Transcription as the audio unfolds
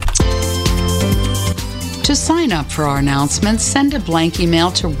To sign up for our announcements, send a blank email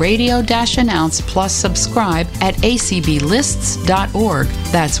to radio-announce plus subscribe at acblists.org.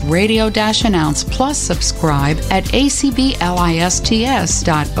 That's radio-announce plus subscribe at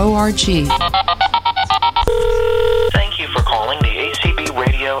acblists.org. Thank you for calling the ACB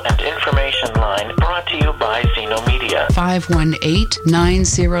Radio and Information Line, brought to you by Zeno Media.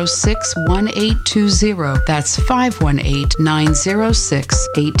 518-906-1820. That's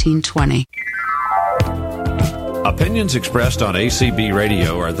 518-906-1820. Opinions expressed on ACB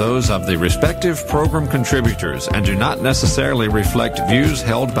Radio are those of the respective program contributors and do not necessarily reflect views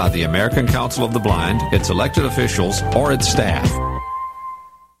held by the American Council of the Blind, its elected officials, or its staff.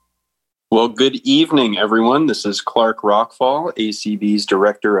 Well, good evening, everyone. This is Clark Rockfall, ACB's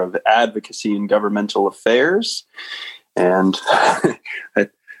Director of Advocacy and Governmental Affairs. And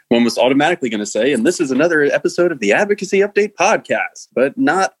one was automatically going to say, and this is another episode of the Advocacy Update podcast, but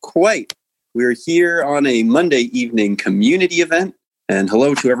not quite. We're here on a Monday evening community event. And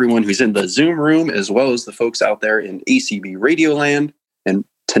hello to everyone who's in the Zoom room, as well as the folks out there in ACB Radioland. And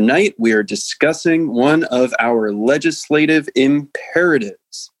tonight we are discussing one of our legislative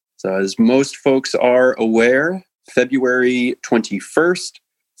imperatives. So as most folks are aware, February 21st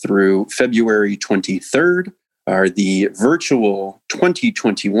through February 23rd are the virtual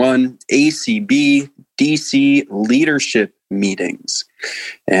 2021 ACB DC leadership meetings.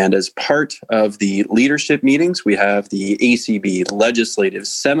 And as part of the leadership meetings, we have the ACB legislative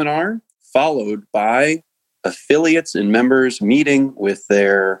seminar, followed by affiliates and members meeting with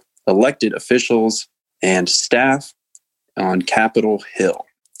their elected officials and staff on Capitol Hill.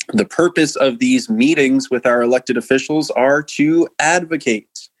 The purpose of these meetings with our elected officials are to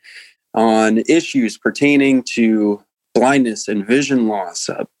advocate on issues pertaining to blindness and vision loss,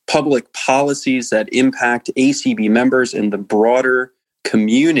 public policies that impact ACB members in the broader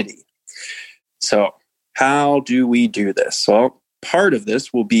community. So how do we do this? Well, part of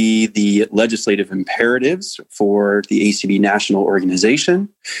this will be the legislative imperatives for the ACB national organization.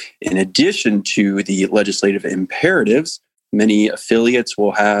 In addition to the legislative imperatives, many affiliates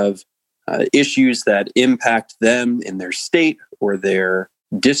will have issues that impact them in their state or their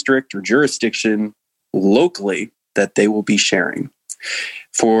district or jurisdiction locally that they will be sharing.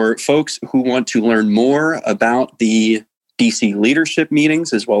 For folks who want to learn more about the DC leadership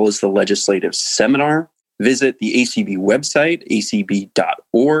meetings as well as the legislative seminar, visit the ACB website,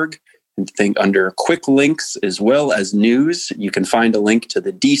 acb.org, and think under quick links as well as news. You can find a link to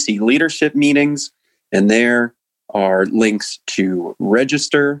the DC leadership meetings, and there are links to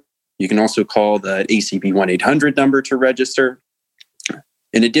register. You can also call the ACB 1-800 number to register.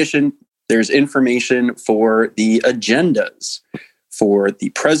 In addition, there's information for the agendas for the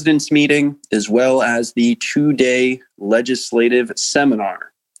president's meeting, as well as the 2-day legislative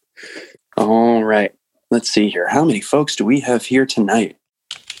seminar. All right, let's see here. How many folks do we have here tonight?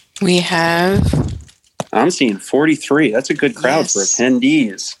 I'm seeing 43. That's a good crowd for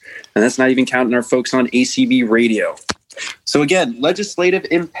attendees. And that's not even counting our folks on ACB Radio. So again, legislative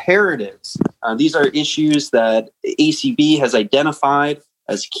imperatives. These are issues that ACB has identified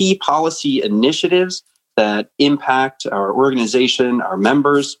as key policy initiatives that impact our organization, our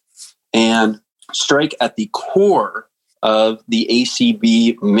members, and strike at the core of the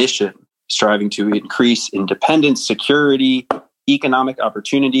ACB mission, striving to increase independence, security, economic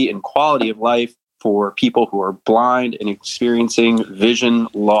opportunity, and quality of life for people who are blind and experiencing vision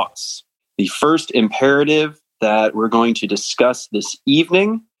loss. The first imperative that we're going to discuss this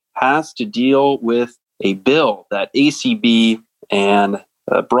evening has to deal with a bill that ACB and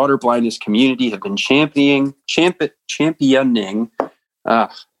the broader blindness community have been championing.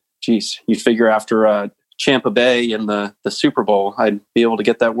 You'd figure after Tampa Bay in the Super Bowl, I'd be able to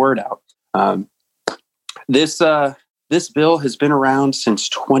get that word out. This bill has been around since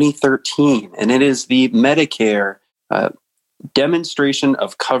 2013, and it is the Medicare Demonstration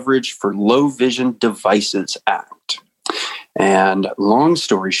of Coverage for Low Vision Devices Act. And long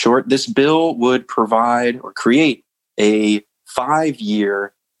story short, this bill would provide or create a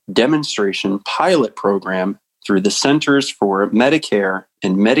 5-year demonstration pilot program through the Centers for Medicare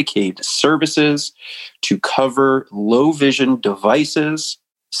and Medicaid Services to cover low vision devices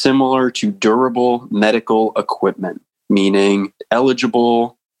similar to durable medical equipment, meaning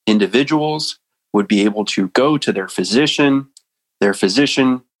eligible individuals would be able to go to their physician. Their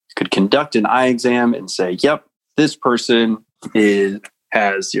physician could conduct an eye exam and say, yep, this person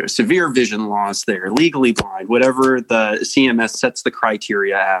has severe vision loss, they're legally blind, whatever the CMS sets the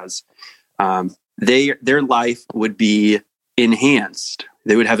criteria as, their life would be enhanced.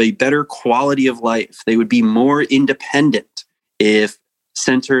 They would have a better quality of life. They would be more independent if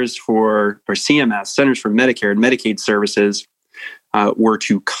Centers for Medicare and Medicaid Services were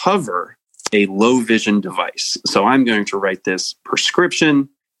to cover a low vision device. So I'm going to write this prescription.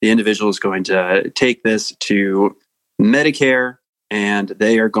 The individual is going to take this to Medicare, and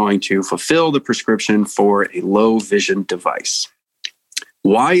they are going to fulfill the prescription for a low vision device.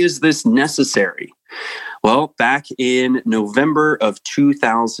 Why is this necessary? Well, back in November of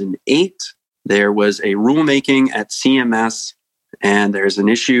 2008, there was a rulemaking at CMS, and there's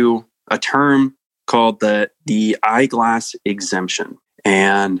a term called the eyeglass exemption.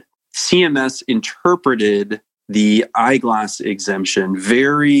 And CMS interpreted the eyeglass exemption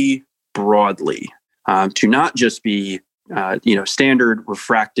very broadly to not just be standard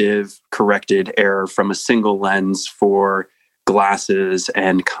refractive corrected error from a single lens for glasses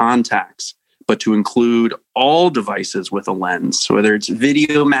and contacts, but to include all devices with a lens, whether it's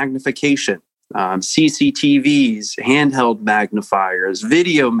video magnification, CCTVs, handheld magnifiers,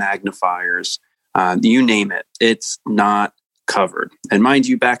 video magnifiers, you name it. It's not covered. And mind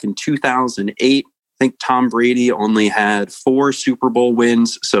you, back in 2008, I think Tom Brady only had 4 Super Bowl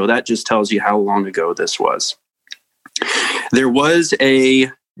wins, so that just tells you how long ago this was. There was a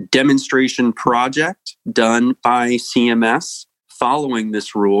demonstration project done by CMS following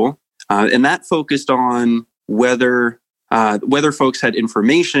this rule, and that focused on whether folks had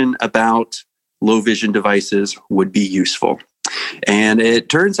information about low vision devices would be useful. And it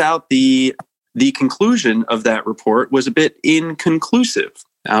turns out the conclusion of that report was a bit inconclusive.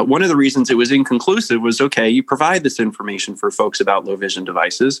 One of the reasons it was inconclusive was, okay, you provide this information for folks about low vision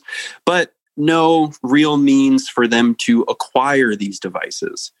devices, but no real means for them to acquire these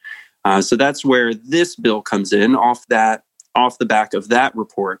devices. So that's where this bill comes in off the back of that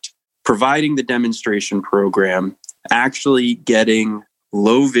report, providing the demonstration program, actually getting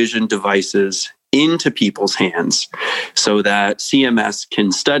low vision devices into people's hands so that CMS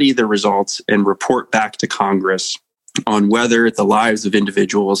can study the results and report back to Congress on whether the lives of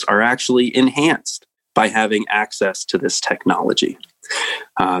individuals are actually enhanced by having access to this technology.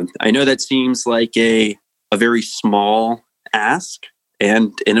 I know that seems like a very small ask,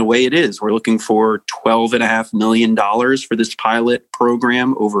 and in a way it is. We're looking for $12.5 million for this pilot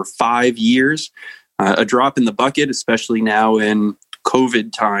program over 5 years, a drop in the bucket, especially now in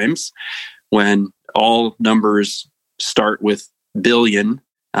COVID times, when all numbers start with billion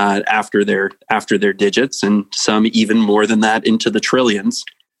after their digits, and some even more than that into the trillions.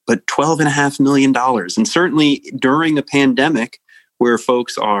 But $12.5 million. And certainly during a pandemic where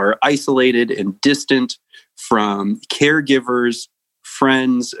folks are isolated and distant from caregivers,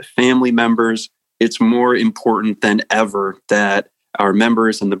 friends, family members, it's more important than ever that our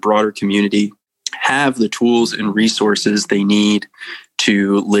members and the broader community have the tools and resources they need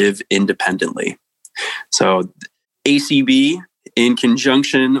to live independently. So ACB, in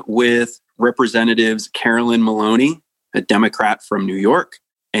conjunction with Representatives Carolyn Maloney, a Democrat from New York,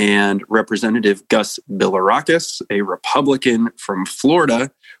 and Representative Gus Bilirakis, a Republican from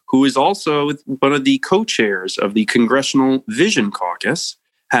Florida, who is also one of the co-chairs of the Congressional Vision Caucus,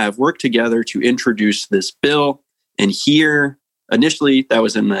 have worked together to introduce this bill. And here, initially, that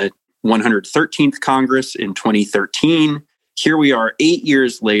was in the 113th Congress in 2013. Here we are 8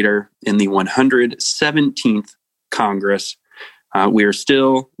 years later in the 117th Congress. We are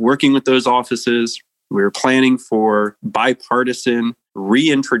still working with those offices. We're planning for bipartisan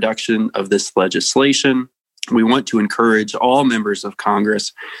reintroduction of this legislation. We want to encourage all members of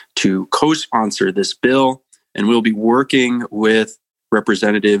Congress to co-sponsor this bill, and we'll be working with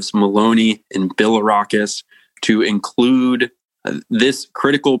Representatives Maloney and Bilirakis to include this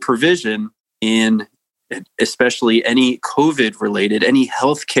critical provision in especially any COVID-related, any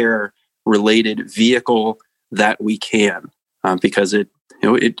healthcare-related vehicle that we can, because it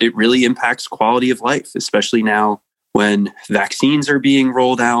really impacts quality of life, especially now when vaccines are being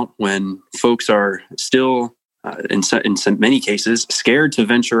rolled out, when folks are still, in many cases, scared to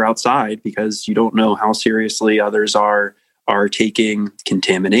venture outside because you don't know how seriously others are taking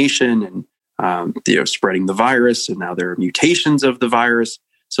contamination and spreading the virus, and now there are mutations of the virus.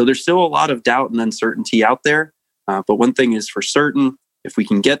 So there's still a lot of doubt and uncertainty out there. But one thing is for certain, if we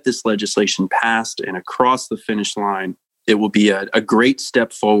can get this legislation passed and across the finish line, it will be a great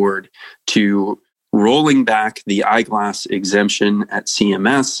step forward to rolling back the eyeglass exemption at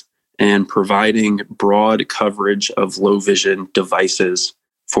CMS and providing broad coverage of low vision devices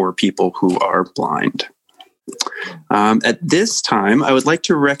for people who are blind. At this time, I would like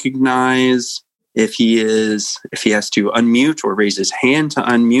to recognize if he has to unmute or raise his hand to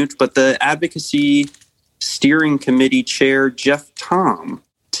unmute, but the Advocacy Steering Committee Chair, Jeff Thom,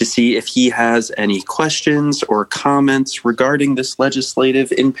 to see if he has any questions or comments regarding this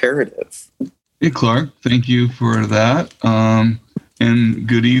legislative imperative. Hey, Clark, thank you for that. And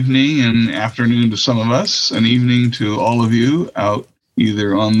good evening and afternoon to some of us, and evening to all of you out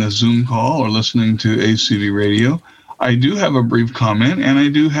either on the Zoom call or listening to ACB Radio. I do have a brief comment, and I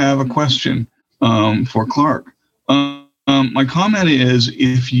do have a question for Clark. My comment is,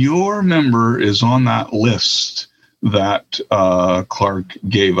 if your member is on that list that Clark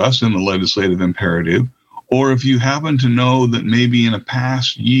gave us in the legislative imperative, or if you happen to know that maybe in a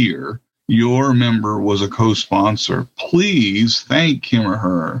past year your member was a co-sponsor, please thank him or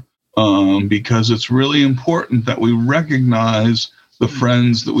her, because it's really important that we recognize the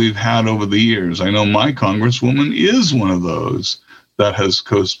friends that we've had over the years. I know my congresswoman is one of those that has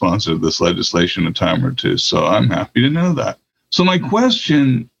co-sponsored this legislation a time or two, so I'm happy to know that. So my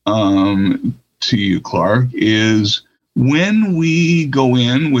question to you, Clark, is when we go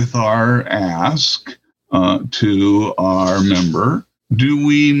in with our ask to our member, do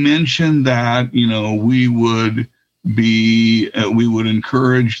we mention that, we would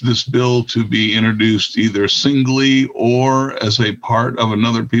encourage this bill to be introduced either singly or as a part of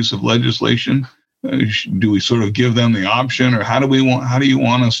another piece of legislation? Do we sort of give them the option, or how do you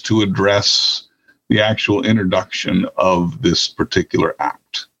want us to address the actual introduction of this particular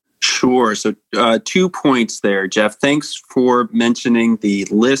act? Sure. So 2 points there, Jeff. Thanks for mentioning the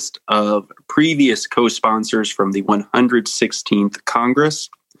list of previous co-sponsors from the 116th Congress.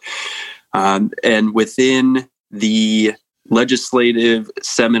 And within the legislative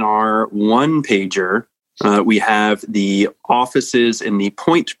seminar one-pager, we have the offices and the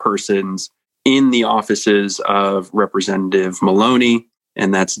point persons in the offices of Representative Maloney,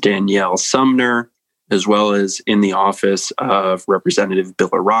 and that's Danielle Sumner, as well as in the office of Representative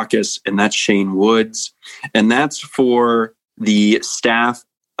Bilirakis, and that's Shane Woods. And that's for the staff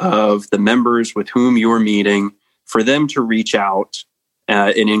of the members with whom you're meeting, for them to reach out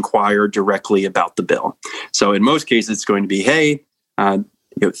and inquire directly about the bill. So in most cases, it's going to be, hey,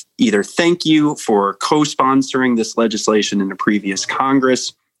 either thank you for co-sponsoring this legislation in a previous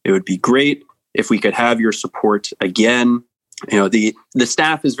Congress. It would be great if we could have your support again. The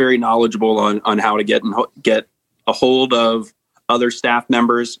staff is very knowledgeable on how to get a hold of other staff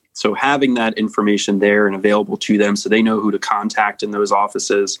members. So having that information there and available to them so they know who to contact in those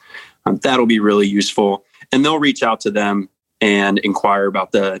offices, that'll be really useful. And they'll reach out to them and inquire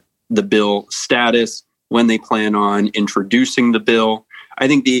about the bill status, when they plan on introducing the bill. I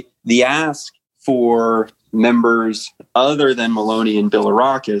think the ask for members other than Maloney and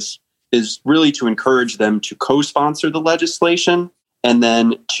Bilirakis is really to encourage them to co-sponsor the legislation and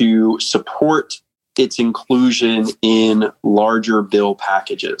then to support its inclusion in larger bill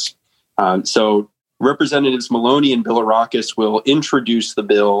packages. So Representatives Maloney and Bilirakis will introduce the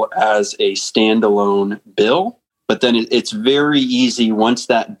bill as a standalone bill, but then it's very easy once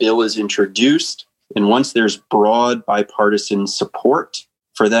that bill is introduced and once there's broad bipartisan support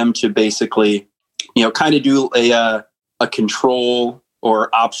for them to basically, kind of do a control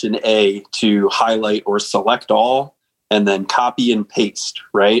or option A to highlight or select all and then copy and paste,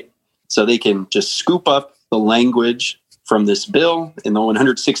 right? So they can just scoop up the language from this bill. In the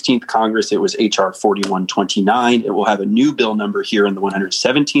 116th Congress, it was H.R. 4129. It will have a new bill number here in the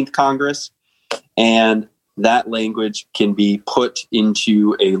 117th Congress. And that language can be put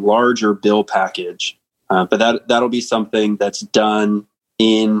into a larger bill package. But that'll be something that's done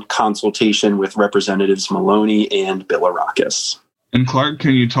in consultation with Representatives Maloney and Bilirakis. And Clark,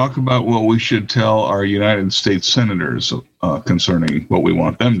 can you talk about what we should tell our United States senators concerning what we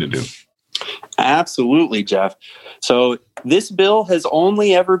want them to do? Absolutely, Jeff. So this bill has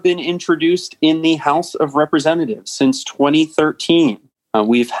only ever been introduced in the House of Representatives since 2013.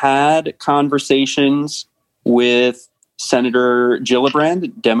 We've had conversations with Senator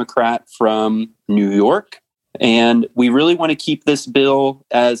Gillibrand, Democrat from New York, and we really want to keep this bill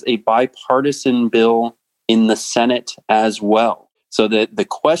as a bipartisan bill in the Senate as well. So that the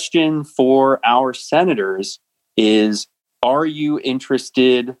question for our senators is, are you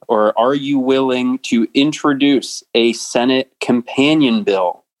interested or are you willing to introduce a Senate companion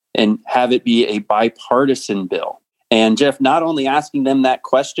bill and have it be a bipartisan bill? And Jeff, not only asking them that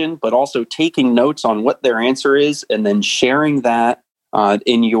question, but also taking notes on what their answer is and then sharing that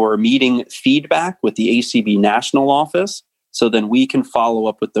in your meeting feedback with the ACB National Office, so then we can follow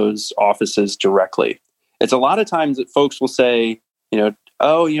up with those offices directly. It's a lot of times that folks will say,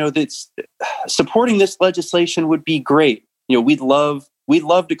 that's supporting this legislation would be great. We'd love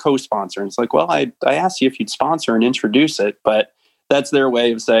to co-sponsor. And it's like, well, I asked you if you'd sponsor and introduce it, but that's their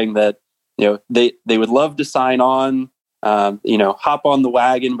way of saying that, they would love to sign on hop on the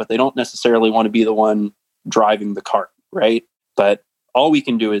wagon, but they don't necessarily want to be the one driving the cart, right? But all we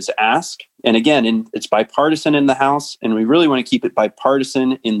can do is ask. And again, it's bipartisan in the House, and we really want to keep it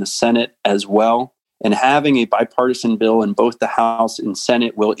bipartisan in the Senate as well. And having a bipartisan bill in both the House and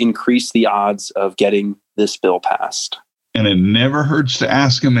Senate will increase the odds of getting this bill passed. And it never hurts to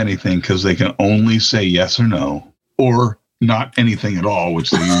ask them anything, because they can only say yes or no, or not anything at all,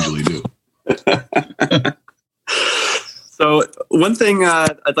 which they usually do. So one thing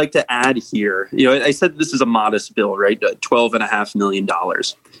I'd like to add here, I said this is a modest bill, right? $12.5 million.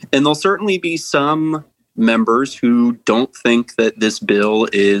 And there'll certainly be some members who don't think that this bill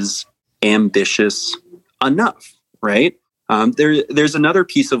is ambitious enough, right? There's another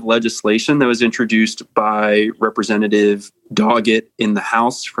piece of legislation that was introduced by Representative Doggett in the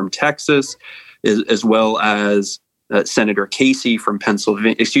House from Texas, as well as Senator Casey from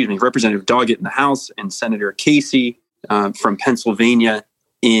Pennsylvania, Representative Doggett in the House and Senator Casey from Pennsylvania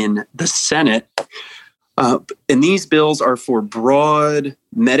in the Senate. And these bills are for broad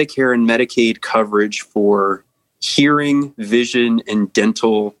Medicare and Medicaid coverage for hearing, vision, and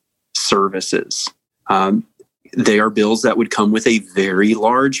dental services. They are bills that would come with a very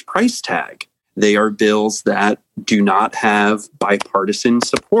large price tag. They are bills that do not have bipartisan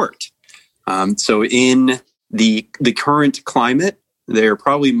support. So in the current climate, they're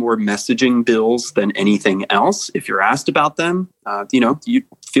probably more messaging bills than anything else. If you're asked about them, you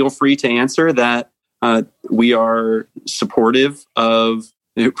feel free to answer that we are supportive of.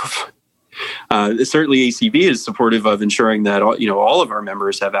 Certainly, ACB is supportive of ensuring that all of our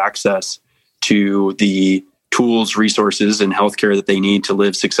members have access to the tools, resources, and healthcare that they need to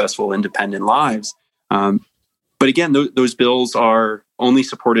live successful, independent lives. But again, those bills are only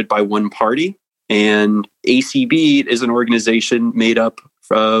supported by one party. And ACB is an organization made up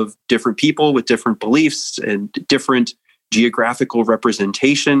of different people with different beliefs and different geographical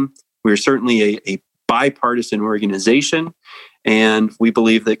representation. We're certainly a bipartisan organization, and we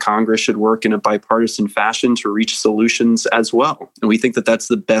believe that Congress should work in a bipartisan fashion to reach solutions as well. And we think that that's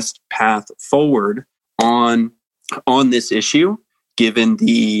the best path forward on this issue, given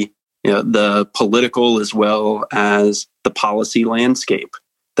the political as well as the policy landscape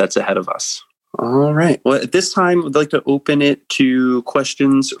that's ahead of us. All right. Well, at this time, I'd like to open it to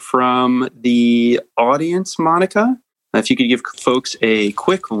questions from the audience. Monica, if you could give folks a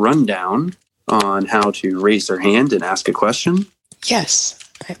quick rundown on how to raise their hand and ask a question. Yes,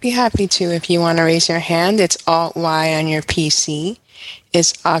 I'd be happy to. If you want to raise your hand, it's Alt-Y on your PC.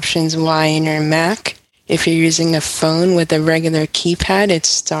 It's Options-Y in your Mac. If you're using a phone with a regular keypad,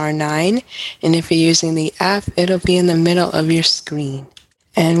 it's *9. And if you're using the app, it'll be in the middle of your screen.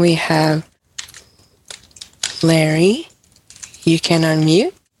 And we have Larry. You can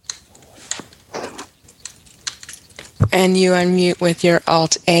unmute. And you unmute with your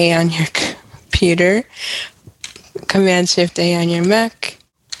Alt-A on your computer. Command-Shift-A on your Mac.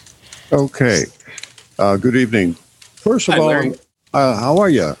 Okay. Good evening. First of all, how are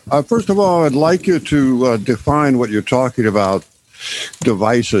you? First of all, I'd like you to define what you're talking about,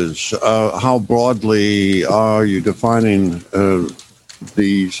 devices. How broadly are you defining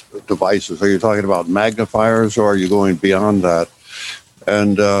these devices? Are you talking about magnifiers, or are you going beyond that?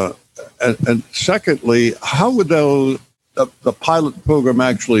 And secondly, how would the pilot program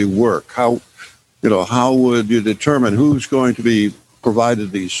actually work? How would you determine who's going to be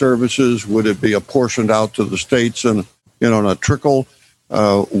provided these services? Would it be apportioned out to the states and in a trickle?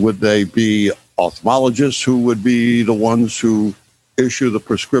 Would they be ophthalmologists who would be the ones who issue the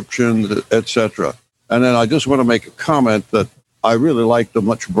prescription, etc.? And then I just want to make a comment that I really like the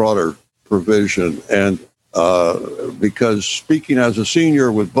much broader provision, and because speaking as a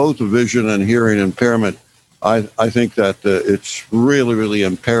senior with both a vision and hearing impairment, I think that it's really, really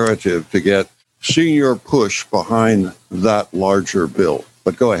imperative to get senior push behind that larger bill.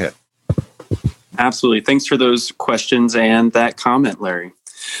 But go ahead. Absolutely. Thanks for those questions and that comment, Larry.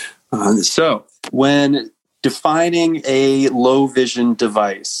 So when defining a low vision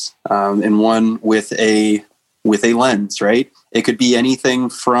device and one with a lens, right? It could be anything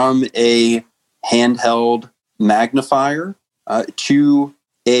from a handheld magnifier to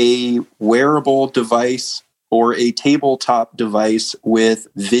a wearable device or a tabletop device with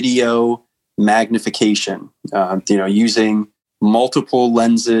video magnification, using multiple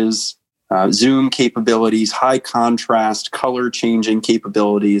lenses, zoom capabilities, high contrast, color changing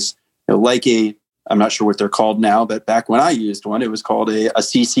capabilities, I'm not sure what they're called now, but back when I used one, it was called a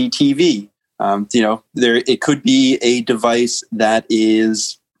CCTV. It could be a device that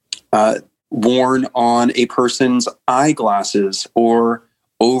is worn on a person's eyeglasses or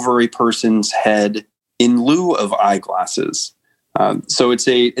over a person's head in lieu of eyeglasses. So it's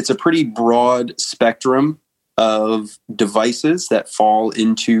a pretty broad spectrum of devices that fall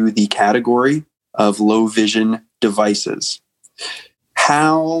into the category of low vision devices.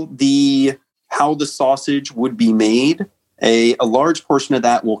 How the sausage would be made, a large portion of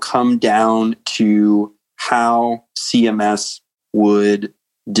that will come down to how CMS would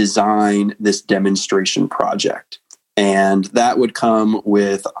design this demonstration project. And that would come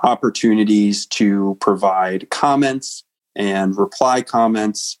with opportunities to provide comments and reply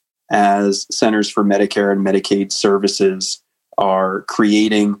comments as Centers for Medicare and Medicaid Services are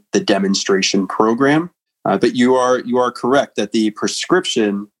creating the demonstration program. But you are correct that the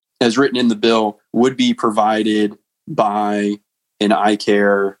prescription, as written in the bill, would be provided by an eye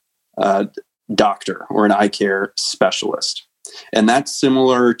care doctor or an eye care specialist. And that's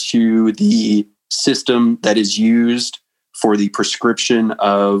similar to the system that is used for the prescription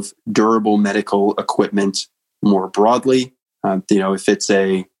of durable medical equipment more broadly. If it's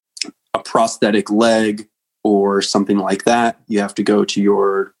a prosthetic leg or something like that, you have to go to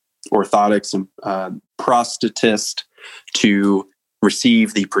your orthotics and prosthetist to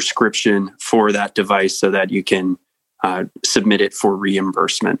receive the prescription for that device so that you can submit it for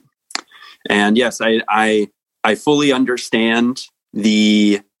reimbursement. And yes, I fully understand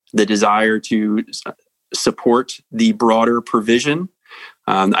the desire to support the broader provision.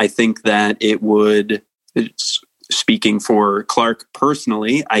 I think that it would, speaking for Clark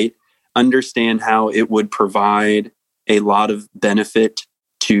personally, I understand how it would provide a lot of benefit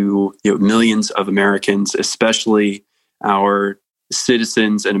to millions of Americans, especially our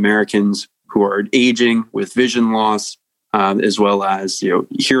citizens and Americans who are aging with vision loss, as well as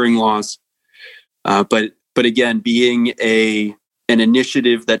hearing loss. But again, being an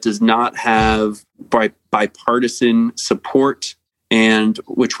initiative that does not have bipartisan support and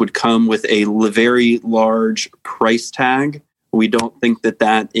which would come with a very large price tag, we don't think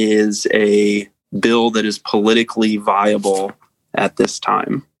that is a bill that is politically viable at this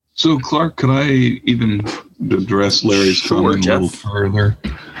time. So, Clark, could I even address Larry's comment a little further?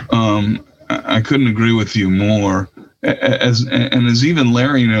 I couldn't agree with you more. As even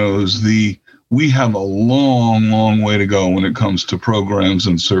Larry knows, we have a long way to go when it comes to programs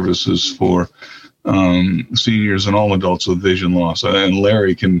and services for seniors and all adults with vision loss. And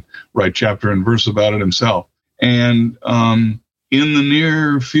Larry can write chapter and verse about it himself. And in the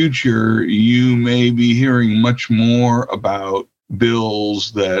near future, you may be hearing much more about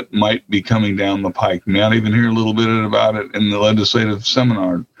bills that might be coming down the pike. You might even hear a little bit about it in the legislative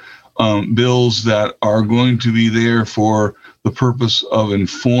seminar. Bills that are going to be there for the purpose of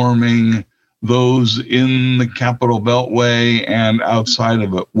informing those in the Capital Beltway and outside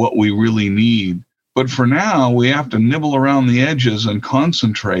of it what we really need. But for now, we have to nibble around the edges and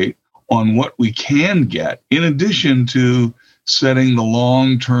concentrate on what we can get, in addition to setting the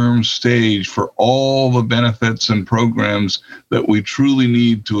long-term stage for all the benefits and programs that we truly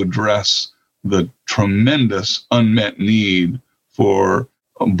need to address the tremendous unmet need for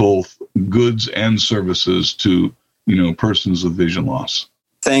both goods and services to persons with vision loss.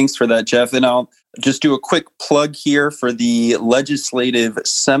 Thanks for that, Jeff. And I'll just do a quick plug here for the legislative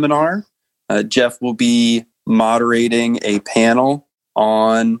seminar. Jeff will be moderating a panel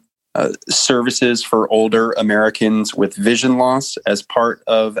on services for older Americans with vision loss as part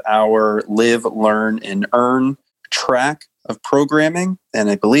of our Live, Learn, and Earn track of programming. And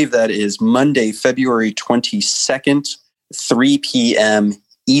I believe that is Monday, February 22nd, 3 p.m.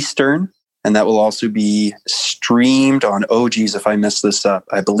 Eastern. And that will also be streamed on, if I mess this up,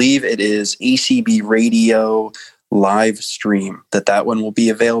 I believe it is ACB Radio live stream, that one will be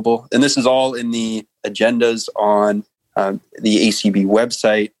available. And this is all in the agendas on the ACB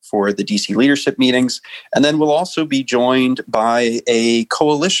website for the DC leadership meetings. And then we'll also be joined by a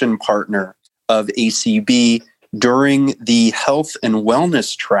coalition partner of ACB during the health and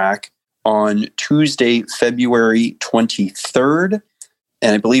wellness track on Tuesday, February 23rd.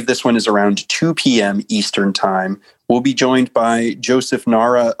 And I believe this one is around 2 p.m. Eastern Time. We'll be joined by Joseph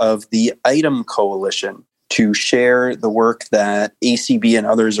Nara of the ITEM Coalition to share the work that ACB and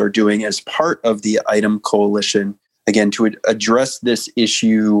others are doing as part of the ITEM Coalition, again, to address this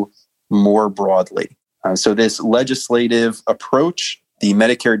issue more broadly. So this legislative approach, the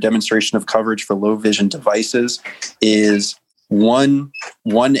Medicare demonstration of coverage for low vision devices, is one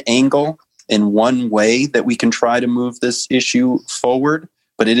angle in one way that we can try to move this issue forward,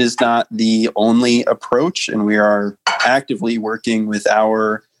 but it is not the only approach. And we are actively working with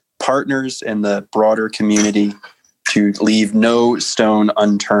our partners and the broader community to leave no stone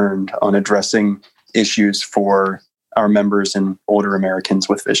unturned on addressing issues for our members and older Americans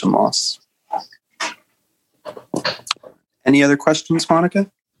with vision loss. Any other questions, Monica?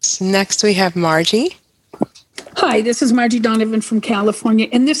 So next we have Margie. Hi, this is Margie Donovan from California,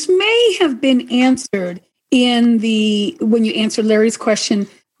 and this may have been answered when you answered Larry's question,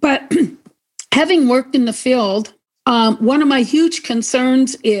 but having worked in the field, one of my huge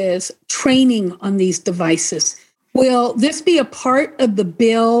concerns is training on these devices. Will this be a part of the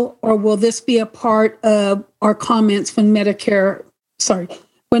bill, or will this be a part of our comments when Medicare,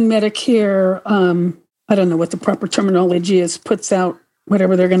 I don't know what the proper terminology is, puts out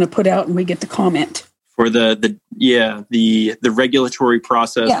whatever they're going to put out and we get to comment? For the regulatory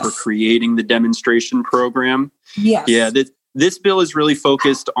process for creating the demonstration program. Yes. Yeah, this bill is really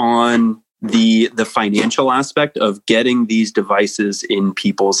focused on the financial aspect of getting these devices in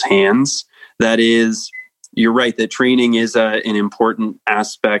people's hands. That is, you're right, that training is an important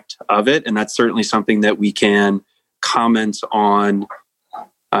aspect of it, and that's certainly something that we can comment on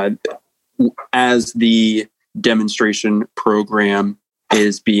as the demonstration program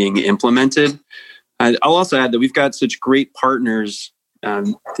is being implemented. I'll also add that we've got such great partners,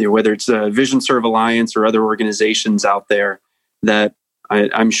 whether it's Vision Serve Alliance or other organizations out there that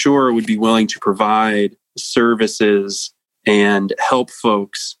I'm sure would be willing to provide services and help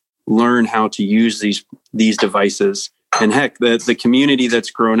folks learn how to use these devices. And heck, the community that's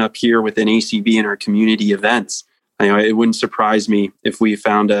grown up here within ACB and our community events, it wouldn't surprise me if we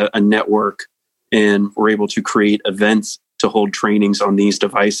found a network and were able to create events to hold trainings on these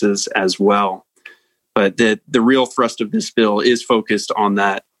devices as well. But the real thrust of this bill is focused on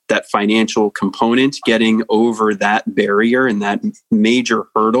that financial component, getting over that barrier and that major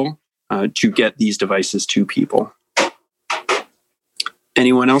hurdle to get these devices to people.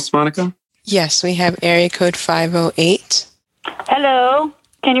 Anyone else, Monica? Yes, we have area code 508. Hello,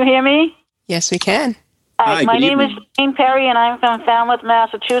 can you hear me? Yes, we can. Hi, my name is Jane Perry, and I'm from Falmouth,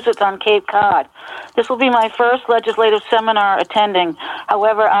 Massachusetts on Cape Cod. This will be my first legislative seminar attending.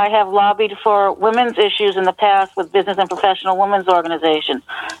 However, I have lobbied for women's issues in the past with Business and Professional Women's Organization,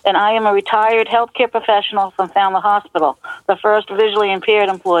 and I am a retired healthcare professional from Falmouth Hospital, the first visually impaired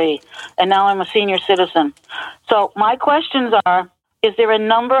employee, and now I'm a senior citizen. So my questions are, is there a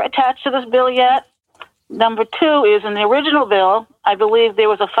number attached to this bill yet? Number two is, in the original bill, I believe there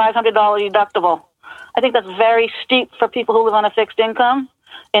was a $500 deductible. I think that's very steep for people who live on a fixed income.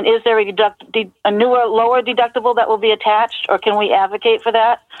 And is there a newer, lower deductible that will be attached, or can we advocate for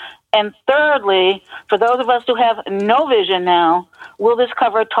that? And thirdly, for those of us who have no vision now, will this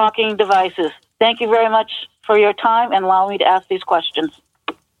cover talking devices? Thank you very much for your time and allowing me to ask these questions.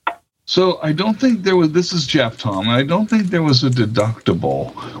 So I don't think this is Jeff, Tom, I don't think there was a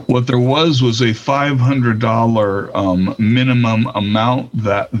deductible. What there was a $500 minimum amount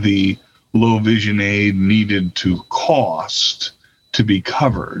that the low vision aid needed to cost to be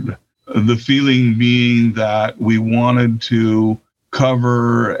covered. The feeling being that we wanted to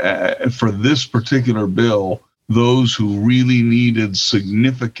cover, for this particular bill, those who really needed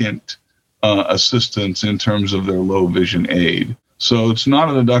significant assistance in terms of their low vision aid. So it's not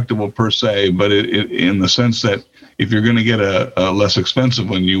a deductible per se, but it in the sense that if you're going to get a less expensive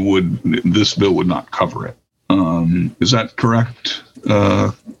one, this bill would not cover it. Is that correct,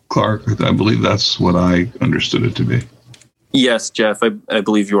 Clark? I believe that's what I understood it to be. Yes, Jeff, I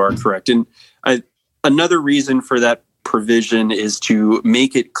believe you are correct. And another reason for that provision is to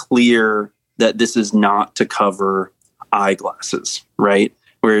make it clear that this is not to cover eyeglasses, right?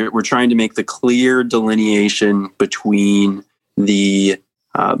 We're trying to make the clear delineation between the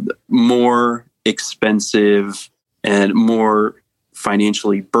more expensive and more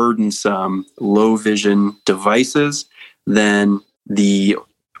financially burdensome low vision devices than the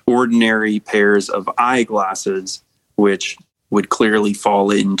ordinary pairs of eyeglasses, which would clearly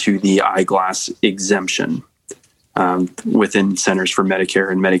fall into the eyeglass exemption within Centers for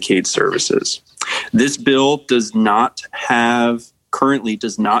Medicare and Medicaid Services. This bill currently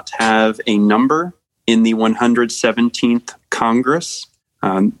does not have a number in the 117th Congress.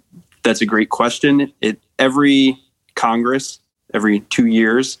 That's a great question. Every Congress, every 2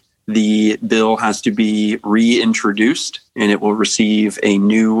 years, the bill has to be reintroduced and it will receive a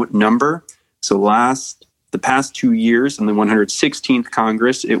new number. So the past 2 years in the 116th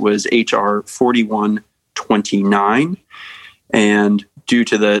Congress, it was H.R. 4129. And due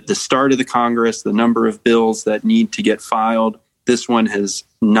to the start of the Congress, the number of bills that need to get filed, this one has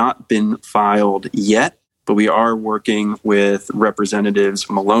not been filed yet, but we are working with Representatives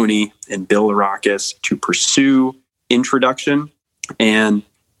Maloney and Bilirakis to pursue introduction. And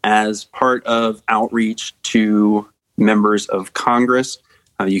as part of outreach to members of Congress,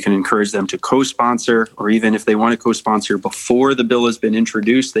 You can encourage them to co-sponsor, or even if they want to co-sponsor before the bill has been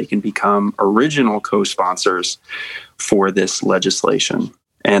introduced, they can become original co-sponsors for this legislation.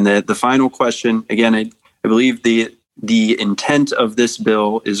 And the final question, again, I believe the intent of this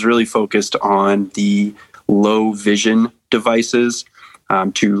bill is really focused on the low vision devices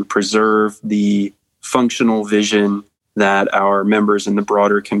to preserve the functional vision that our members in the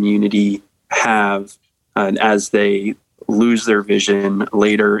broader community have as they lose their vision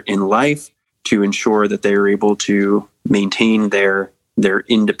later in life, to ensure that they are able to maintain their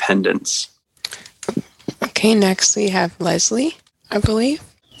independence. Okay, next we have Leslie, I believe.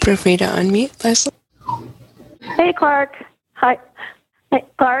 Feel free to unmute, Leslie. Hey, Clark. Hi. Hey,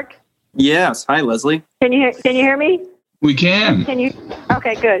 Clark. Yes. Hi, Leslie. Can you hear me? We can. Can you?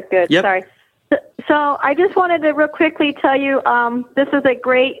 Okay, good. Yep. Sorry. So I just wanted to real quickly tell you, this is a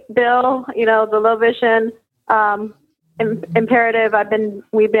great bill. You know, the low vision imperative.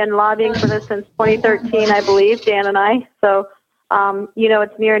 We've been lobbying for this since 2013, I believe, Dan and I. So, you know,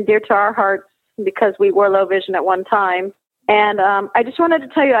 it's near and dear to our hearts because we were low vision at one time. And I just wanted to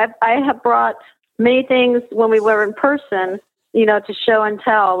tell you, I have brought many things when we were in person, you know, to show and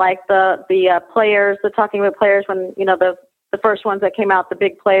tell, like the players, the talking with players when, you know, the first ones that came out, the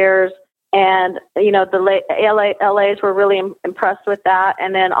big players. And, you know, the LAs were really impressed with that.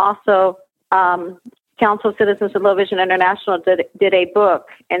 And then also, Council of Citizens of Low Vision International did a book,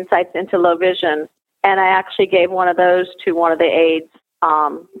 Insights into Low Vision. And I actually gave one of those to one of the aides.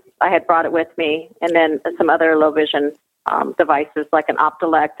 I had brought it with me, and then some other low vision devices like an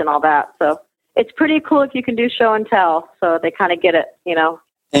Optelect and all that. So it's pretty cool if you can do show and tell. So they kind of get it, you know.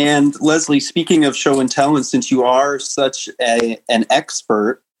 And Leslie, speaking of show and tell, and since you are such an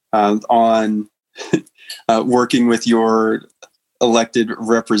expert on working with your elected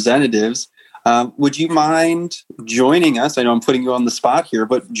representatives, would you mind joining us? I know I'm putting you on the spot here,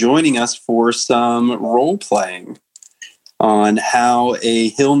 but joining us for some role playing on how a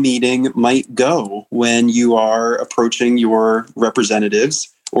Hill meeting might go when you are approaching your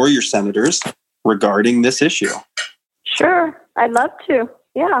representatives or your senators regarding this issue. Sure. I'd love to.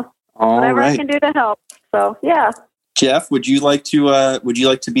 Yeah. Whatever I can do to help. So, yeah. Jeff, would you like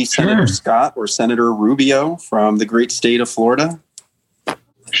to be Senator Scott or Senator Rubio from the great state of Florida?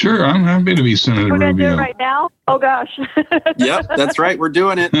 Sure, I'm happy to be Senator Rubio. We're going to do it right now? Oh, gosh. Yep, that's right. We're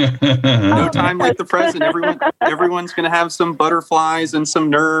doing it. No time like the present. Everyone's going to have some butterflies and some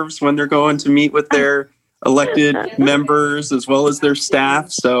nerves when they're going to meet with their elected members as well as their staff.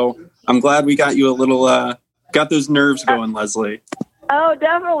 So I'm glad we got you a little, got those nerves going, Leslie. Oh,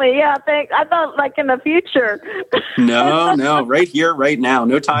 definitely. Yeah, thanks. I thought like in the future. No, right here, right now.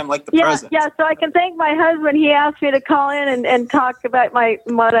 No time like the present. Yeah, so I can thank my husband. He asked me to call in and talk about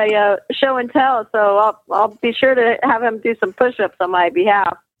what I show and tell. So I'll be sure to have him do some push-ups on my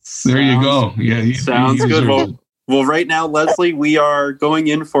behalf. There you go. Yeah, sounds good. Well, right now, Leslie, we are going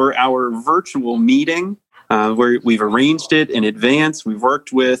in for our virtual meeting. Where we've arranged it in advance. We've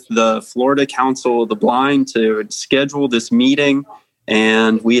worked with the Florida Council of the Blind to schedule this meeting.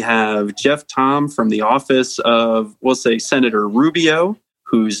 And we have Jeff Tom from the office of, we'll say, Senator Rubio,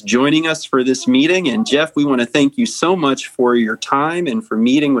 who's joining us for this meeting. And Jeff, we want to thank you so much for your time and for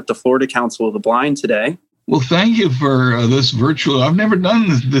meeting with the Florida Council of the Blind today. Well, thank you for this virtual. I've never done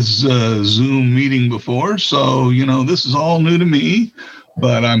this Zoom meeting before. So, you know, this is all new to me.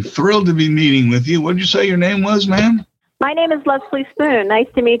 But I'm thrilled to be meeting with you. What did you say your name was, ma'am? My name is Leslie Spoon. Nice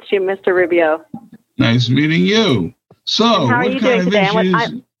to meet you, Mr. Rubio. Nice meeting you. So, how are you doing today?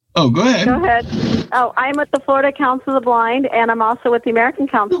 Go ahead. Go ahead. Oh, I'm with the Florida Council of the Blind, and I'm also with the American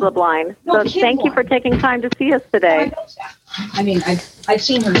Council of the Blind. So thank you for taking time to see us today. I mean, I've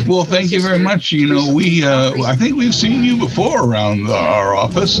seen her. Well, thank you very much. You know, I think we've seen you before around our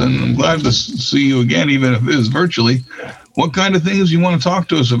office, and I'm glad to see you again, even if it is virtually. What kind of things you want to talk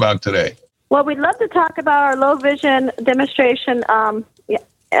to us about today? Well, we'd love to talk about our low vision demonstration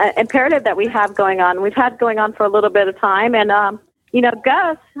imperative that we have going on. We've had going on for a little bit of time. And, you know,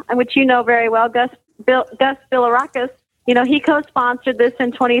 Gus, which you know very well, Gus Bilirakis, you know, he co-sponsored this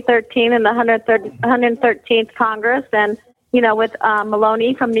in 2013 in the 113th Congress and, you know, with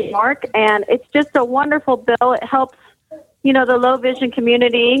Maloney from New York. And it's just a wonderful bill. It helps, you know, the low vision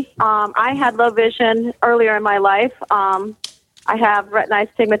community. I had low vision earlier in my life. I have retinitis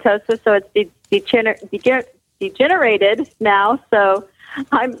pigmentosa, so it's degenerated now. So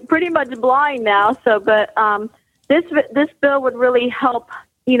I'm pretty much blind now. So, but this bill would really help,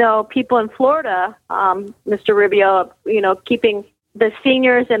 you know, people in Florida, Mr. Rubio, you know, keeping the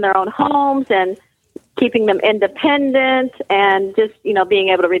seniors in their own homes and keeping them independent and just, you know, being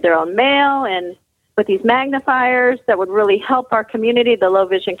able to read their own mail and with these magnifiers that would really help our community, the low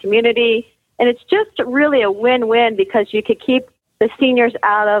vision community. And it's just really a win-win because you could keep the seniors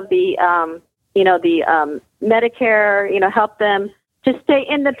out of the, Medicare, help them to stay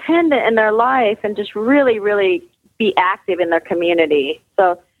independent in their life and just really, really be active in their community.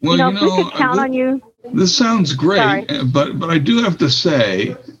 So, we could count on you. This sounds great, but I do have to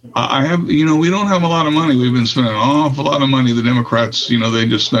say, I have, we don't have a lot of money. We've been spending an awful lot of money. The Democrats, they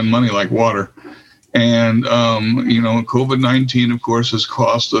just spend money like water. And, COVID-19, of course, has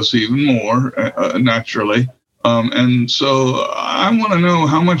cost us even more, naturally. And so I want to know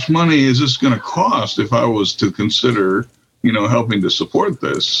how much money is this going to cost if I was to consider, helping to support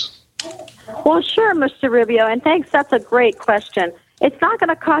this? Well, sure, Mr. Rubio, and thanks. That's a great question. It's not going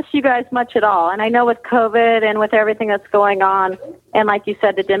to cost you guys much at all. And I know with COVID and with everything that's going on, and like you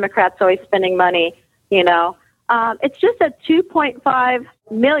said, the Democrats always spending money, it's just a $2.5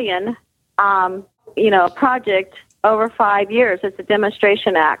 million, project over 5 years. It's a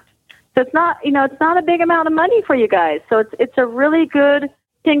demonstration act. So it's not, it's not a big amount of money for you guys. So it's a really good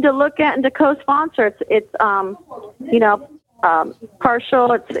thing to look at and to co-sponsor. It's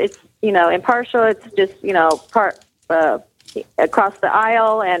partial. It's impartial. It's just, across the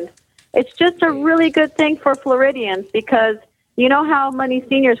aisle. And it's just a really good thing for Floridians because you know how many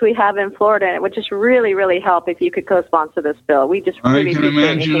seniors we have in Florida, and it would just really, really help if you could co-sponsor this bill. We just really I can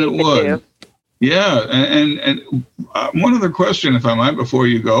imagine it would. Yeah, and one other question, if I might, before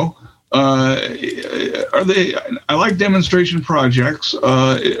you go. I like demonstration projects.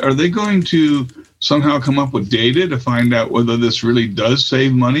 Are they going to somehow come up with data to find out whether this really does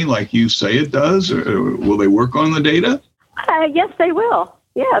save money like you say it does? Or will they work on the data? Yes, they will.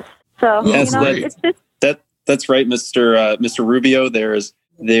 Yes. So, it's just... That's right, Mr. Rubio. There's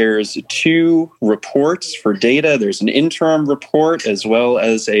 2 reports for data. There's an interim report as well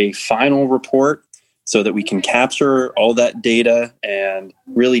as a final report so that we can capture all that data and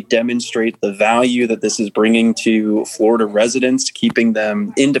really demonstrate the value that this is bringing to Florida residents, keeping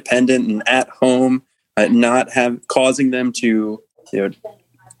them independent and at home, not causing them to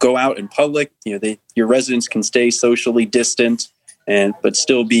go out in public. Your residents can stay socially distant but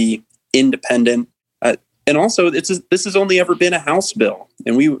still be independent. And also, this has only ever been a House bill,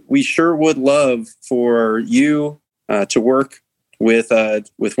 and we sure would love for you to work with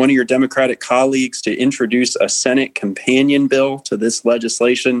one of your Democratic colleagues to introduce a Senate companion bill to this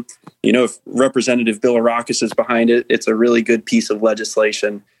legislation. If Representative Bilirakis is behind it, it's a really good piece of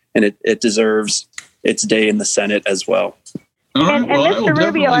legislation, and it deserves its day in the Senate as well. And Mr.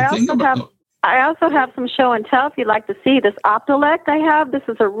 Rubio, I also have some show and tell if you'd like to see this Optelect I have. This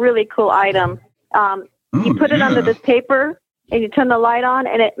is a really cool item. You put it under this paper and you turn the light on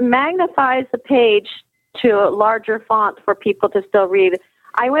and it magnifies the page to a larger font for people to still read.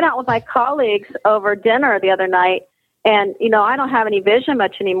 I went out with my colleagues over dinner the other night and, I don't have any vision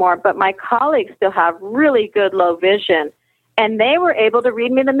much anymore, but my colleagues still have really good low vision and they were able to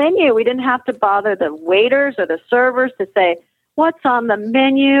read me the menu. We didn't have to bother the waiters or the servers to say, what's on the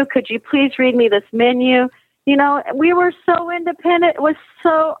menu? Could you please read me this menu? We were so independent. It was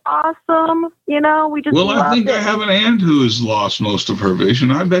so awesome. We just loved I think it. I have an aunt who has lost most of her vision.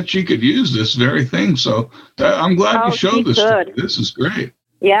 I bet she could use this very thing. So I'm glad you showed this. This is great.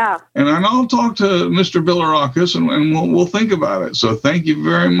 Yeah. And I'll talk to Mr. Bilirakis and we'll think about it. So thank you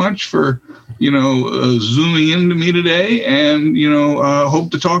very much for, zooming into me today and,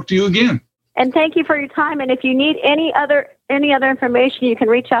 hope to talk to you again. And thank you for your time. And if you need any other information, you can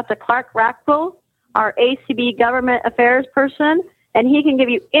reach out to Clark Rackful, our ACB government affairs person, and he can give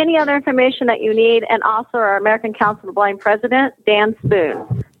you any other information that you need, and also our American Council of the Blind president, Dan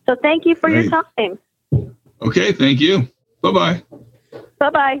Spoon. So thank you for your time. Okay, thank you. Bye-bye.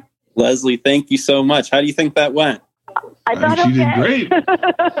 Bye-bye. Leslie, thank you so much. How do you think that went? I thought did great.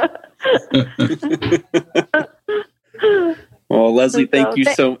 Well, Leslie, thank you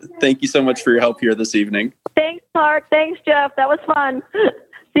so much for your help here this evening. Thanks, Clark. Thanks, Jeff. That was fun.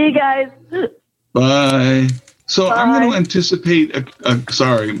 See you guys. Bye. So Bye. I'm going to anticipate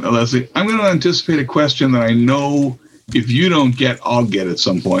Leslie. I'm going to anticipate a question that I know if you don't get, I'll get at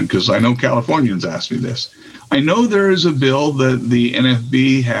some point because I know Californians ask me this. I know there is a bill that the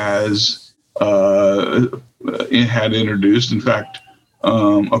NFB has had introduced. In fact,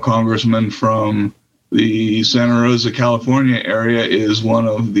 a congressman from the Santa Rosa, California area is one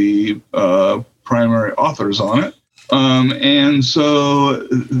of the primary authors on it. And so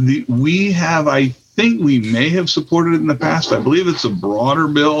I think we may have supported it in the past. I believe it's a broader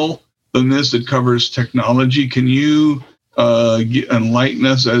bill than this. It covers technology. Can you enlighten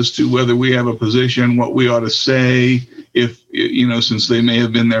us as to whether we have a position, what we ought to say, if, since they may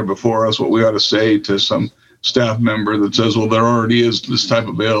have been there before us, what we ought to say to some staff member that says, well, there already is this type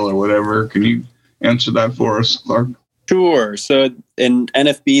of bill or whatever. Can you answer that for us, Clark? Sure. So in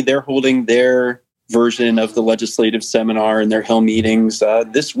NFB, they're holding their version of the legislative seminar and their Hill meetings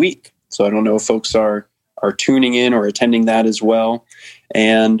this week. So I don't know if folks are tuning in or attending that as well.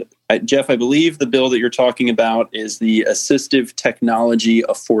 And Jeff, I believe the bill that you're talking about is the Assistive Technology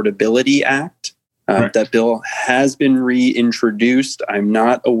Affordability Act. Right. That bill has been reintroduced. I'm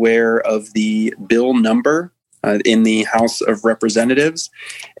not aware of the bill number in the House of Representatives.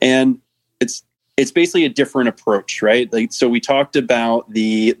 And it's basically a different approach, right? Like, so we talked about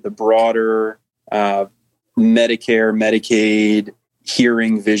the broader Medicare, Medicaid,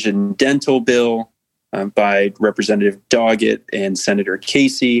 hearing, vision, dental bill by Representative Doggett and Senator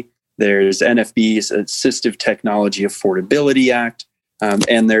Casey. There's NFB's Assistive Technology Affordability Act,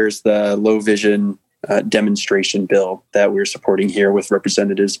 and there's the low vision demonstration bill that we're supporting here with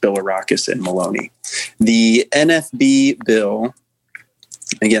Representatives Bilirakis and Maloney. The NFB bill,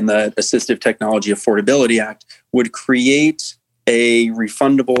 again, the Assistive Technology Affordability Act, would create a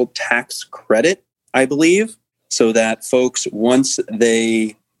refundable tax credit, I believe, so that folks, once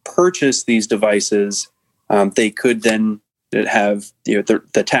they purchase these devices, they could then have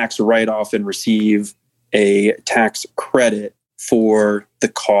the tax write-off and receive a tax credit for the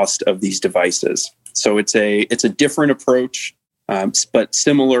cost of these devices. So it's a different approach, but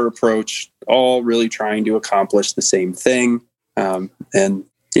similar approach, all really trying to accomplish the same thing. And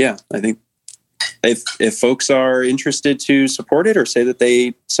yeah, I think if folks are interested to support it or say that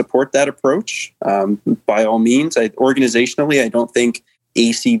they support that approach, by all means. Organizationally, I don't think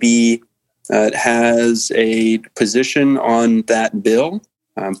ACB has a position on that bill,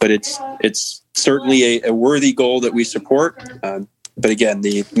 but it's certainly a worthy goal that we support. But again,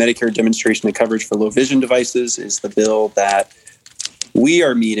 the Medicare demonstration of coverage for low vision devices is the bill that we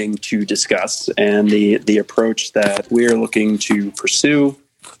are meeting to discuss, and the approach that we are looking to pursue.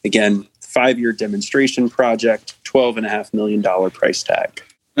 Again, 5-year demonstration project, $12.5 million price tag.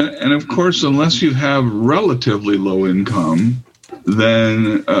 And of course, unless you have relatively low income,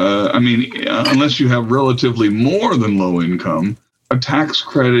 then, unless you have relatively more than low income, a tax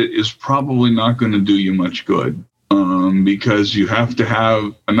credit is probably not going to do you much good, because you have to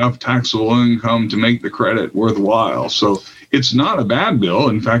have enough taxable income to make the credit worthwhile. So it's not a bad bill.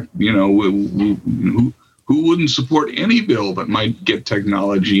 In fact, who wouldn't support any bill that might get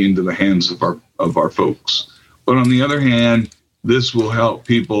technology into the hands of our folks? But on the other hand, this will help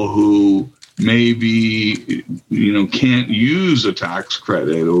people who maybe can't use a tax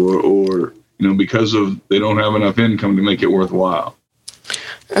credit or because they don't have enough income to make it worthwhile.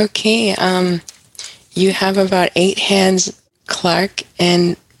 Okay, you have about 8 hands, Clark,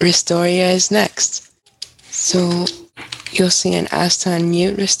 and Restoria is next. So you'll see an ask to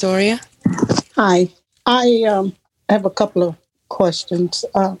unmute, Restoria. Hi, I have a couple of questions.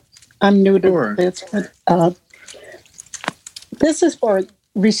 I'm new to this, but this is for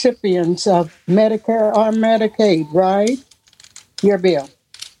recipients of Medicare or Medicaid, right? Your bill.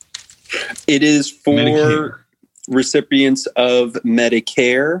 It is for Medicare. Recipients of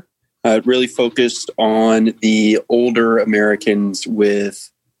Medicare, really focused on the older Americans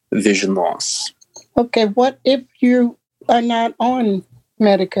with vision loss. Okay, what if you are not on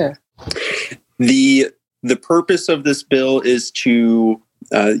Medicare? The purpose of this bill is to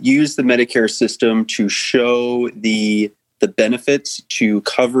use the Medicare system to show the benefits to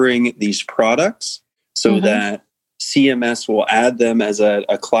covering these products so that CMS will add them as a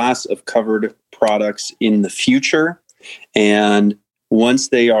class of covered products in the future. And once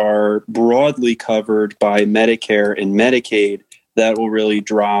they are broadly covered by Medicare and Medicaid, that will really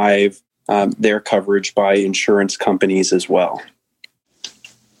drive their coverage by insurance companies as well.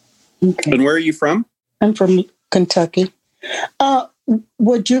 Okay. And where are you from? I'm from Kentucky.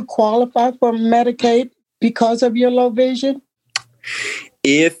 Would you qualify for Medicaid because of your low vision?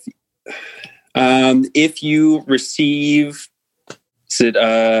 If you receive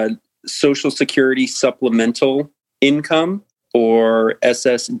Social Security supplemental income or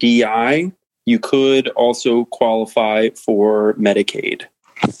SSDI, you could also qualify for Medicaid.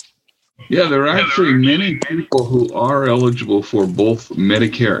 Yeah, there are actually many people who are eligible for both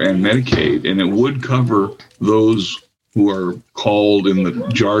Medicare and Medicaid, and it would cover those who are called in the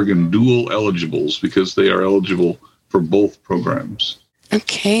jargon dual eligibles because they are eligible for both programs.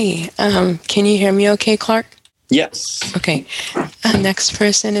 Okay. Can you hear me okay, Clark? Yes. Okay. Next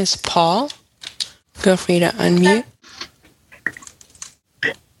person is Paul. Feel free to unmute.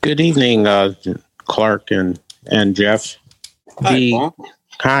 Good evening, Clark and Jeff. Hi, Paul.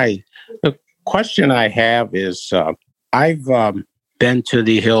 Hi. The question I have is I've been to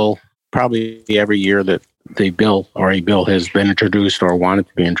the Hill probably every year that a bill has been introduced or wanted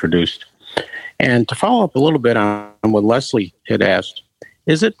to be introduced. And to follow up a little bit on what Leslie had asked,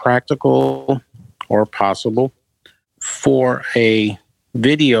 is it practical or possible for a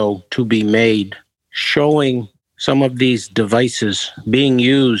video to be made showing some of these devices being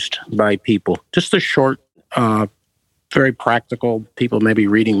used by people? Just a short, very practical, people maybe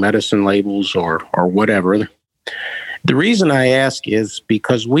reading medicine labels or whatever. The reason I ask is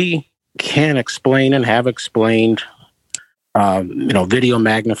because we can explain and have explained, video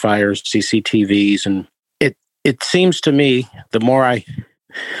magnifiers, CCTVs, and it seems to me the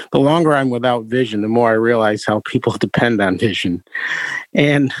longer I'm without vision, the more I realize how people depend on vision.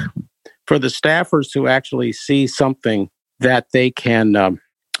 And for the staffers to actually see something that they can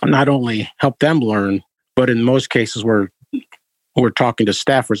not only help them learn, but in most cases we're talking to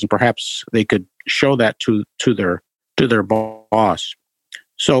staffers and perhaps they could show that to their boss.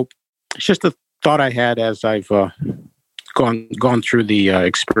 So it's just a thought I had as I've gone through the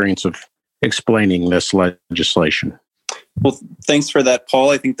experience of explaining this legislation. Well, thanks for that, Paul.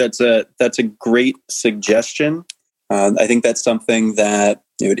 I think that's a great suggestion. I think that's something that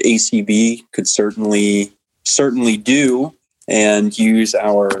ACB could certainly do and use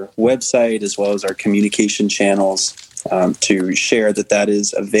our website as well as our communication channels to share that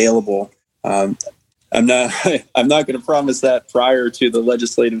is available. I'm not going to promise that prior to the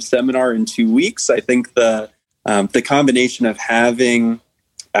legislative seminar in 2 weeks. I think the combination of having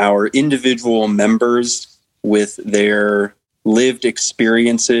our individual members with their lived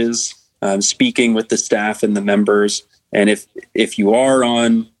experiences, speaking with the staff and the members, and if you are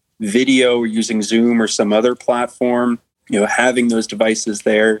on video or using Zoom or some other platform, having those devices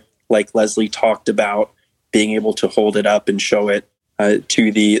there, like Leslie talked about, being able to hold it up and show it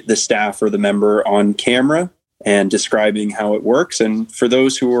to the staff or the member on camera and describing how it works. And for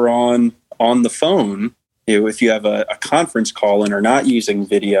those who are on the phone, if you have a conference call and are not using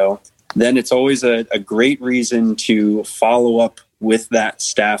video, then it's always a great reason to follow up with that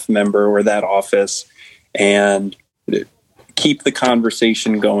staff member or that office and keep the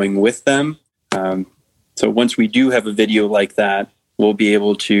conversation going with them. So once we do have a video like that, we'll be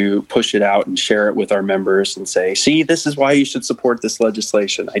able to push it out and share it with our members and say, see, this is why you should support this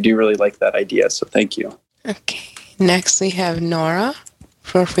legislation. I do really like that idea. So thank you. Okay. Next, we have Nora.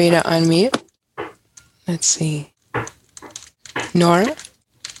 Feel free to unmute. Let's see. Nora?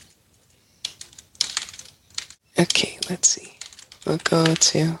 Okay, let's see. We'll go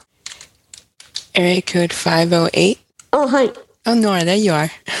to area code 508. Oh, hi. Oh, Nora, there you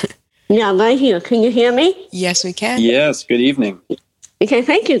are. Yeah, right here. Can you hear me? Yes, we can. Yes, good evening. Okay,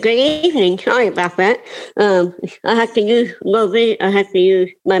 thank you. Good evening. Sorry about that. I have to use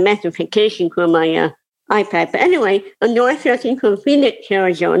my magnification for my iPad. But anyway, I'm North working from Phoenix,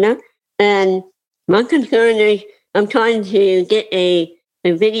 Arizona. And my concern is I'm trying to get a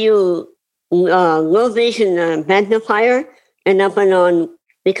video low vision magnifier. And up and on,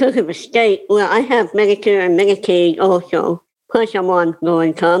 because of the state, well, I have Medicare and Medicaid also. Plus, I'm on low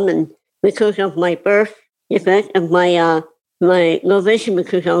income. And because of my birth effect of my low vision,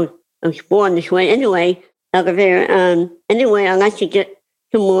 because I was born this way anyway, out of there. Anyway, I'd like to get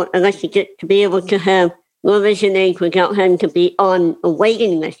some more. I'd like to get to be able to have low vision aids without having to be on a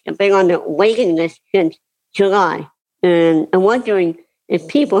waiting list. I've been on a waiting list since July. And I'm wondering if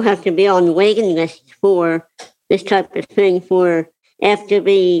people have to be on waiting lists for this type of thing for after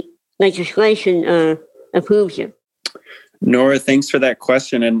the legislation approves it. Nora, thanks for that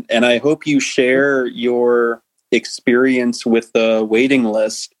question. And I hope you share your experience with the waiting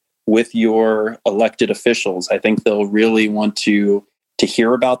list with your elected officials. I think they'll really want to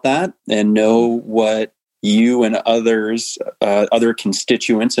hear about that and know what you and others, other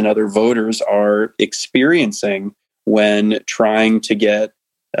constituents and other voters are experiencing when trying to get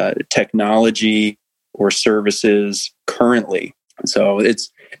technology or services currently. So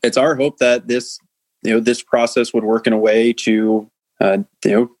it's our hope that this process would work in a way to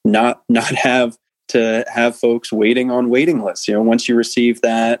not have to have folks waiting on waiting lists. Once you receive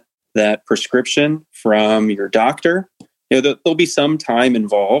that prescription from your doctor, there'll be some time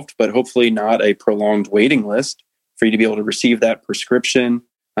involved, but hopefully not a prolonged waiting list for you to be able to receive that prescription,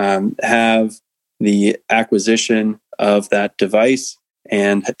 have the acquisition of that device,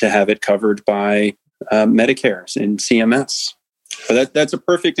 and to have it covered by Medicare and CMS. But that's a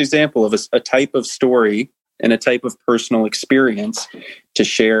perfect example of a type of story and a type of personal experience to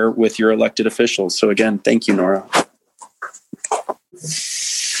share with your elected officials. So again, thank you, Nora.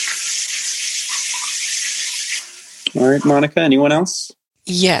 All right, Monica, anyone else?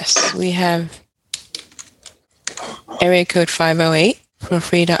 Yes, we have Area code 508. Feel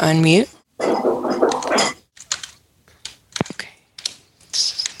free to unmute.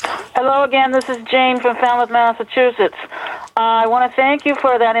 Hello again, this is Jane from Falmouth, Massachusetts. I want to thank you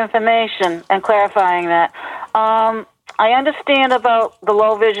for that information and clarifying that. I understand about the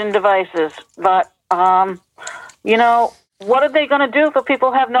low vision devices, but, what are they going to do for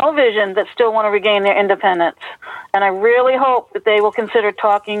people who have no vision that still want to regain their independence? And I really hope that they will consider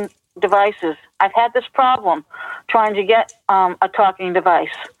talking devices. I've had this problem trying to get a talking device.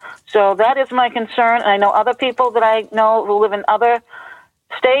 So that is my concern. And I know other people that I know who live in other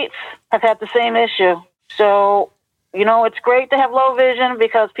states have had the same issue. So, it's great to have low vision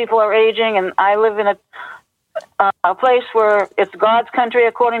because people are aging, and I live in a place where it's God's country,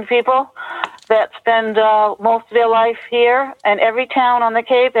 according to people that spend most of their life here. And every town on the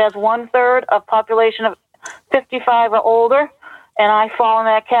Cape has 1/3 of population of 55 or older, and I fall in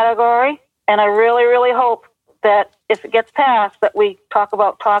that category. And I really, really hope that if it gets passed, that we talk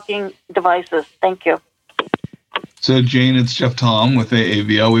about talking devices. Thank you. So, Jane, it's Jeff Tom with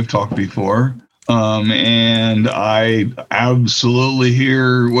AAVL. We've talked before. And I absolutely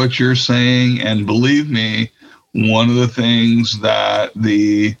hear what you're saying. And believe me, one of the things that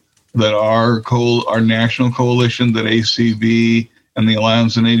our national coalition, that ACB and the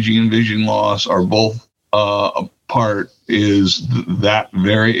Alliance on Aging and Vision Loss are both a part, is that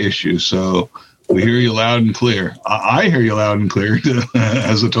very issue. So we hear you loud and clear. I hear you loud and clear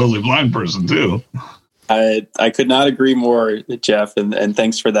as a totally blind person too. I could not agree more, Jeff, and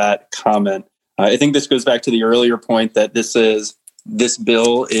thanks for that comment. I think this goes back to the earlier point that this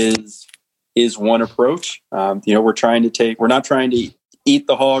bill is one approach. We're not trying to eat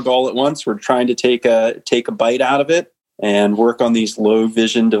the hog all at once. We're trying to take a bite out of it and work on these low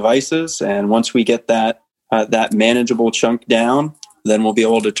vision devices. And once we get that manageable chunk down, then we'll be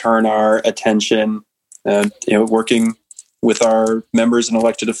able to turn our attention, working with our members and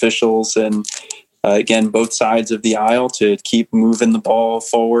elected officials and again, both sides of the aisle to keep moving the ball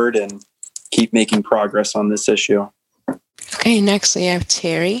forward and keep making progress on this issue. Okay, next we have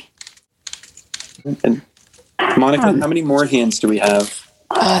Terry. And Monica, how many more hands do we have?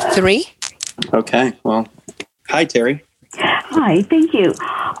 3. Okay, well, hi, Terry. Hi, thank you.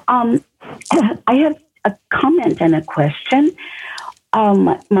 I have a comment and a question.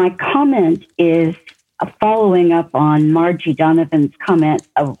 My comment is following up on Margie Donovan's comment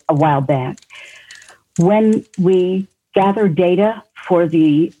a while back. When we gather data for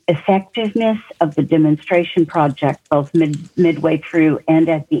the effectiveness of the demonstration project, both midway through and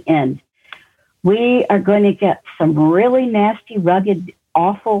at the end, we are going to get some really nasty, rugged,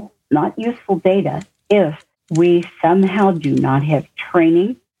 awful, not useful data if we somehow do not have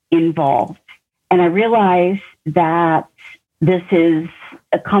training involved. And I realize that this is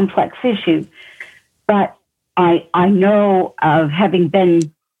a complex issue, but I know of having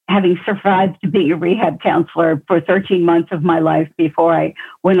survived being a rehab counselor for 13 months of my life before I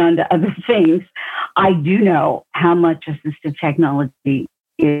went on to other things, I do know how much assistive technology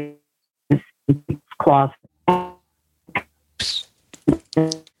is cloth.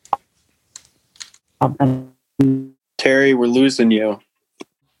 Terry, we're losing you.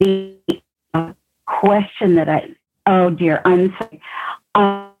 The question that I'm sorry.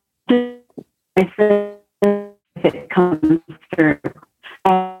 I said if it comes through.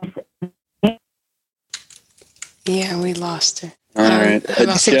 Yeah, we lost her. All right.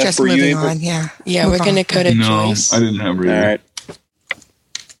 I suggest moving on. Yeah, we're going to go to Joyce. No, I didn't have her. All right.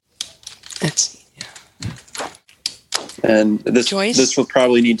 Let's see. And this will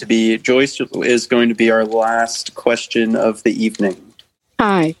probably need to be, Joyce is going to be our last question of the evening.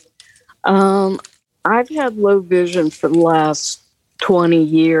 Hi. I've had low vision for the last 20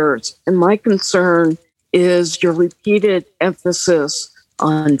 years, and my concern is your repeated emphasis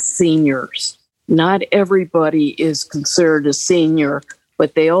on seniors. Not everybody is considered a senior,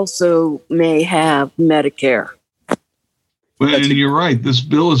 but they also may have Medicare. Well, and you're right. This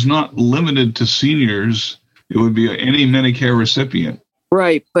bill is not limited to seniors. It would be any Medicare recipient.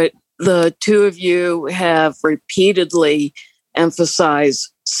 Right, but the two of you have repeatedly emphasized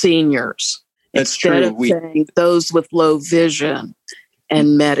seniors. That's instead true. Of saying those with low vision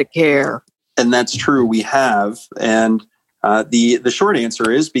and Medicare. And that's true. We have. And the short answer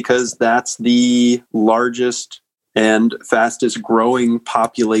is because that's the largest and fastest growing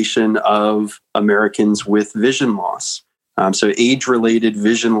population of Americans with vision loss. So age-related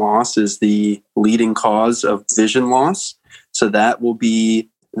vision loss is the leading cause of vision loss. So that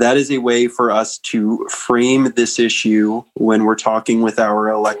is a way for us to frame this issue when we're talking with our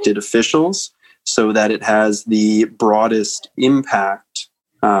elected officials so that it has the broadest impact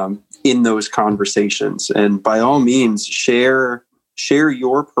in those conversations. And by all means, share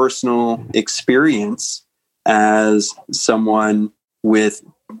your personal experience as someone with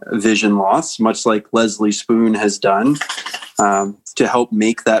vision loss, much like Leslie Spoon has done, to help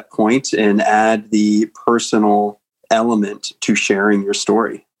make that point and add the personal element to sharing your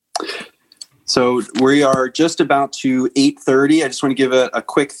story. So we are just about to 8:30. I just want to give a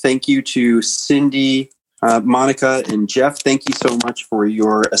quick thank you to Cindy, Monica, and Jeff. Thank you so much for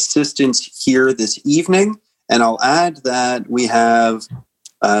your assistance here this evening. And I'll add that we have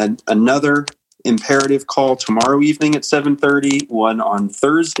another imperative call tomorrow evening at 7:30, one on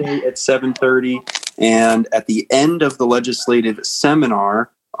Thursday at 7:30, and at the end of the legislative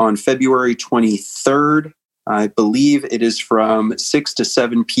seminar on February 23rd, I believe it is from 6 to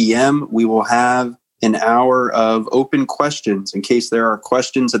 7 p.m., we will have an hour of open questions in case there are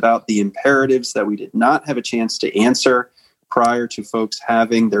questions about the imperatives that we did not have a chance to answer prior to folks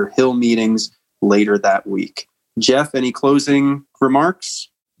having their Hill meetings later that week. Jeff, any closing remarks?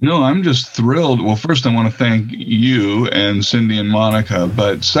 No, I'm just thrilled. Well, first, I want to thank you and Cindy and Monica.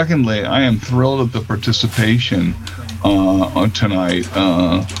 But secondly, I am thrilled at the participation tonight.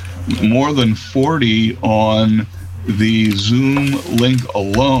 More than 40 on the Zoom link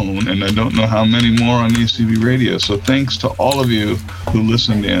alone, and I don't know how many more on ACB Radio. So thanks to all of you who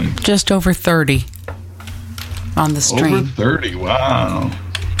listened in. Just over 30 on the stream. Over 30, wow.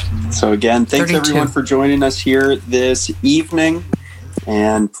 So again, thanks 32. Everyone for joining us here this evening.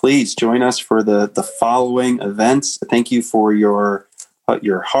 And please join us for the following events. Thank you for your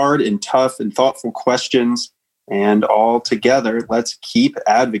hard and tough and thoughtful questions. And all together, let's keep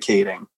advocating.